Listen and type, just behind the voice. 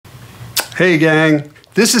Hey gang,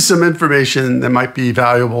 this is some information that might be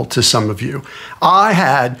valuable to some of you. I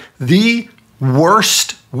had the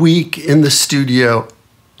worst week in the studio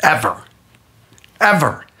ever.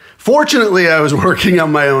 Fortunately, I was working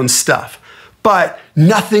on my own stuff, but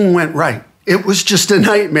nothing went right. It was just a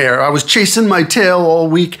nightmare. I was chasing my tail all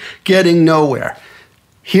week, getting nowhere.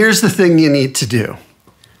 Here's the thing you need to do.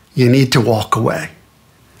 You need to walk away.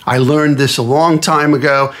 I learned this a long time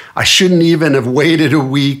ago. I shouldn't even have waited a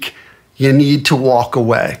week. You need to walk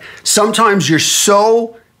away. Sometimes you're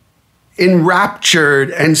so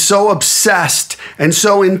enraptured and so obsessed and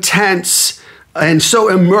so intense and so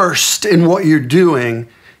immersed in what you're doing,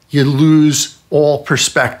 you lose all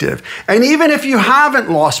perspective. And even if you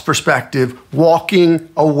haven't lost perspective, walking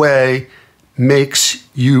away makes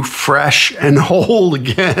you fresh and whole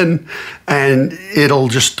again, and it'll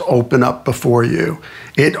just open up before you.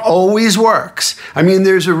 It always works. I mean,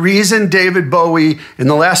 there's a reason David Bowie, in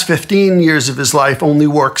the last 15 years of his life, only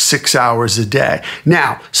works 6 hours a day.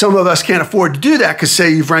 Now, some of us can't afford to do that because,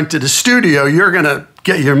 say, you've rented a studio, you're going to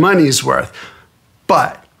get your money's worth.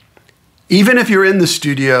 But even if you're in the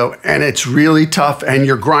studio and it's really tough and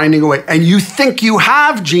you're grinding away and you think you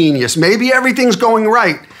have genius, maybe everything's going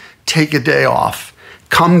right, take a day off.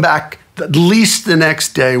 Come back at least the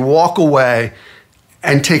next day, walk away,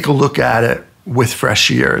 and take a look at it with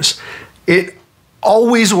fresh ears. It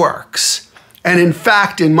always works. And in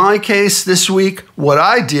fact, in my case this week, what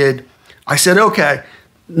I did, I said, okay,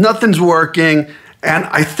 nothing's working, and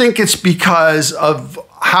I think it's because of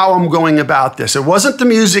how I'm going about this. It wasn't the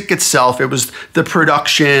music itself, it was the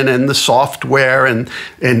production and the software and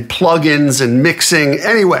plugins and mixing.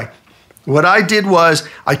 Anyway, what I did was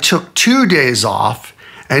I took 2 days off,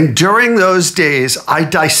 and during those days, I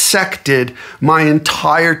dissected my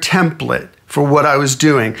entire template for what I was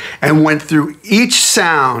doing and went through each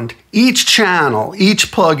sound, each channel,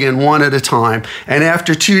 each plugin one at a time. And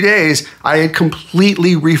after 2 days, I had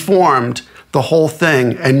completely reformed the whole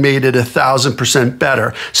thing and made it 1,000%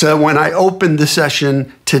 better. So that when I opened the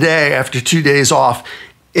session today after 2 days off,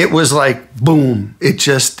 it was like, boom, it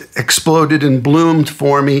just exploded and bloomed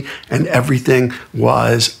for me, and everything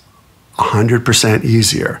was 100%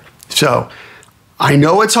 easier. So I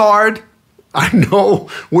know it's hard. I know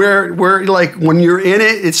where like when you're in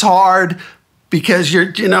it, it's hard because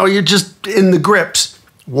you're just in the grips.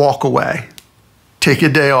 Walk away, take a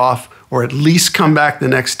day off, or at least come back the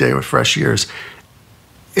next day with fresh ears.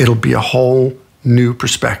 It'll be a whole new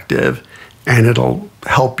perspective, and it'll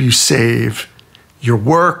help you save your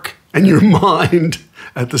work and your mind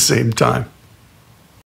at the same time.